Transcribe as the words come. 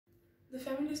The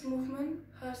feminist movement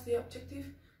has the objective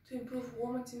to improve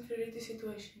women's inferiority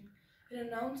situation and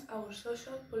announce our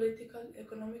social, political,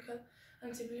 economical,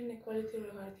 and civil inequality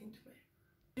regarding to men.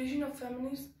 The origin of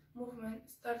feminist movement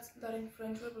starts during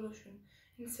French Revolution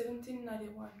in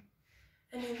 1791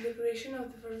 and in the creation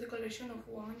of the first Declaration of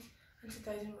Women's and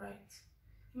Citizen Rights.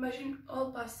 Imagine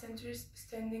all past centuries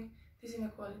extending this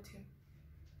inequality.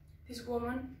 These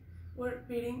women were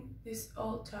beating this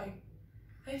all time.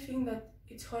 I think that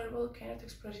it's horrible cannot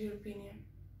express your opinion.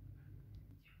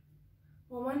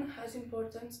 Women has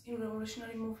importance in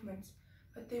revolutionary movements,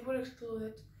 but they were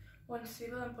excluded when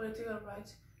civil and political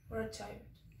rights were achieved.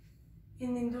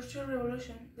 In the Industrial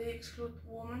Revolution, they exclude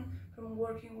women from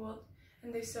working world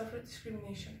and they suffered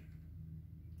discrimination.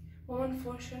 Women's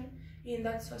function in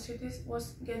that societies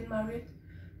was get married,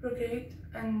 procreate,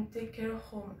 and take care of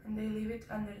home, and they leave it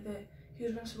under the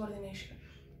husband's subordination.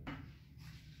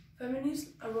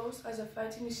 Feminism arose as a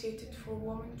fight initiated for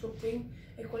women to obtain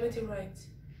equality rights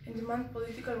and demand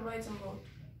political rights and vote.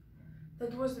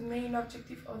 That was the main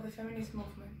objective of the feminist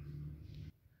movement.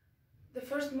 The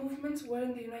first movements were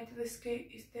in the United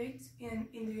States and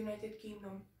in the United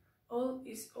Kingdom. All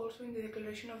is also in the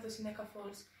Declaration of the Seneca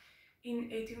Falls in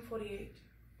 1848.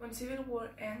 When Civil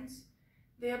War ends,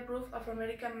 they approve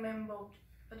Afro-American men vote,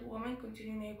 but women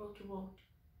continue unable to vote.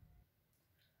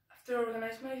 After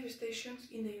organized manifestations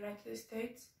in the United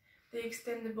States, they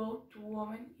extend the vote to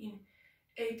women in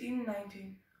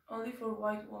 1819, only for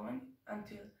white women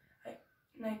until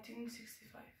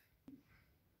 1965.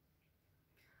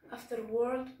 After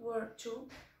World War II,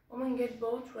 women get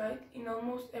vote right in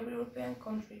almost every European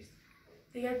countries.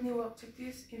 They get new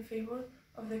objectives in favor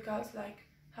of the cause like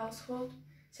household,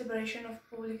 separation of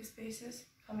public spaces,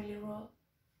 family role.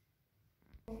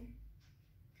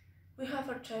 We have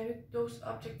achieved those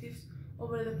objectives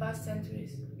over the past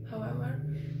centuries. However,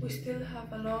 we still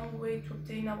have a long way to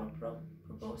obtain our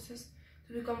purposes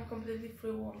to become completely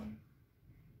free women.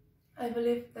 I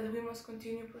believe that we must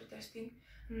continue protesting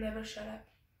and never shut up.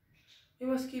 We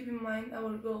must keep in mind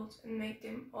our goals and make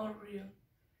them all real.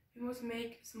 We must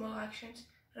make small actions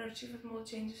and achieve small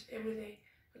changes every day,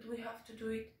 but we have to do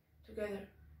it together,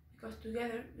 because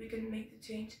together we can make the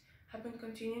change happen,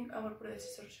 continuing our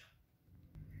predecessors.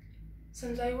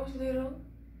 Since I was little,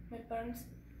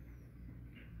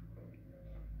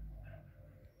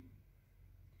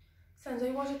 Since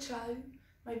I was a child,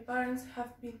 my parents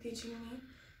have been teaching me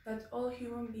that all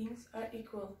human beings are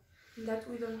equal, and that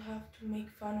we don't have to make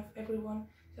fun of everyone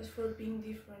just for being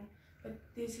different, but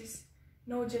this is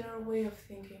no general way of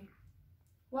thinking.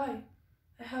 Why?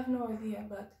 I have no idea,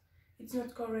 but it's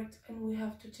not correct and we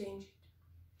have to change it.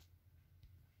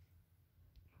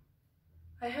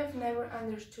 I have never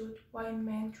understood why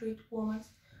men treat women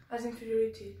as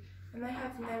inferiority, and I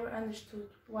have never understood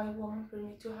why women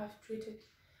permit to have treated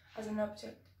as an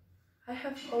object. I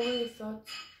have always thought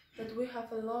that we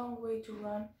have a long way to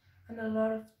run and a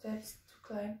lot of steps to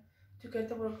climb to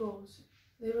get our goals,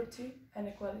 liberty and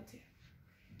equality.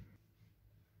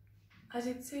 As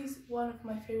it says one of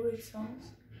my favorite songs,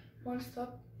 won't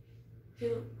stop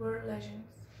till we're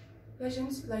legends.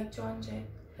 Legends like Joan Jett,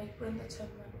 like Brenda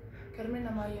Chapman, Carmen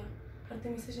Amaya,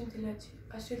 Artemisa Gentileschi,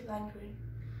 Astrid Lindgren,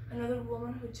 another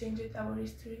woman who changed our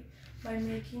history by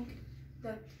making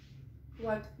that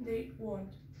what they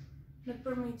want, not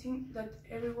permitting that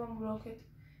everyone blocked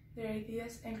their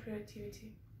ideas and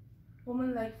creativity.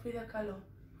 Women like Frida Kahlo,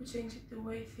 who changed the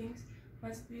way things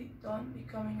must be done,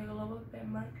 becoming a global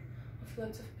benchmark of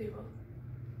lots of people.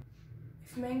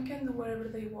 If men can do whatever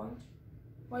they want,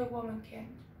 why women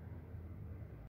can't?